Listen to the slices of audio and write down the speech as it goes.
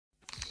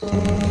Going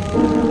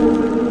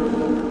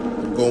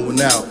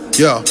out,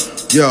 yeah.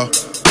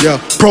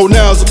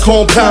 Pronouns are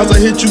compounds, I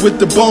hit you with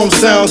the bomb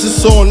sounds.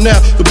 It's on now,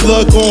 the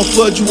blood gon'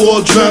 flood, you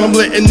all drown. I'm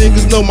letting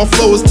niggas know my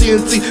flow is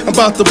TNT. I'm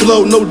about to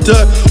blow, no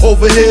dud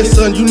over here,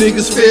 son. You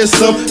niggas fear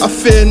some, I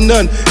fear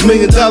none. $1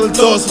 million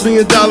thoughts, $1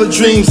 million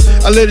dreams.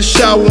 I let it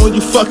shower on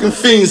you fucking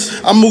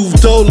fiends. I move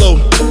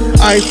dolo,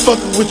 I ain't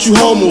fucking with you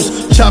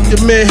homos. Chop your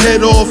man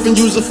head off and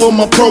use it for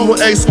my promo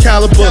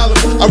Excalibur.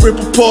 I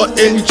rip apart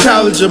any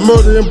challenger,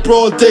 murder in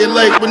broad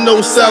daylight with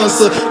no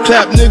silencer.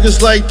 Clap niggas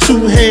like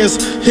two hands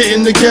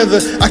hitting together.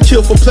 I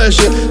kill for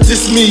pleasure,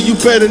 this me, you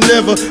better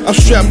never. I'm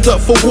strapped up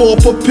for war,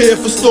 prepared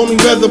for stormy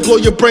weather. Blow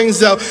your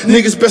brains out,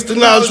 niggas best to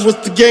knowledge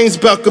what the game's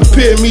about.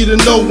 Compare me to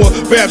no one,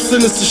 rap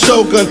sentence to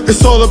Shogun.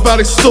 It's all about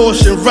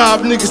extortion,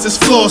 rob niggas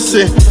that's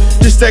flossing.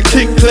 This that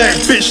click-clack,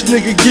 bitch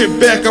nigga get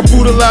back. I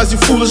brutalize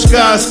you foolish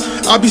guys,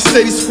 I be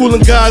steady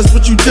schooling guys.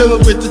 What you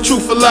dealing with, the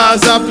truth or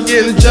lies? I be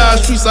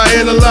energized, streets I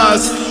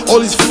analyze. All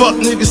these fuck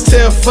niggas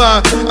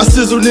terrified, I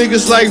sizzle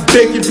niggas like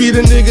bacon. Beat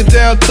a nigga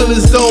down till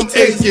his dome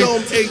aching.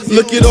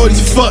 Look at all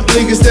these fuck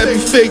niggas that be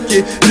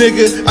faking.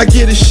 Nigga, I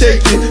get it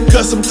shaking,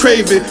 cause I'm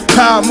craving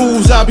power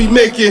moves I be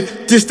making.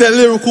 This that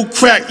lyrical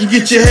crack, you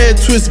get your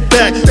head twisted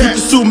back. You can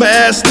sue my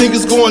ass,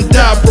 niggas gon'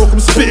 die broke. I'm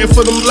spitting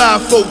for them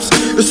live folks,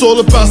 it's all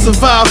about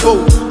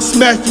survival.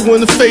 Smack you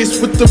in the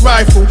face with the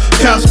rifle.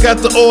 Cops got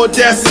the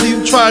audacity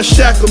to try to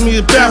shackle me.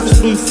 It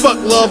baffles me, fuck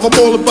love, I'm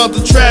all about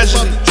the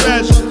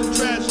tragedy.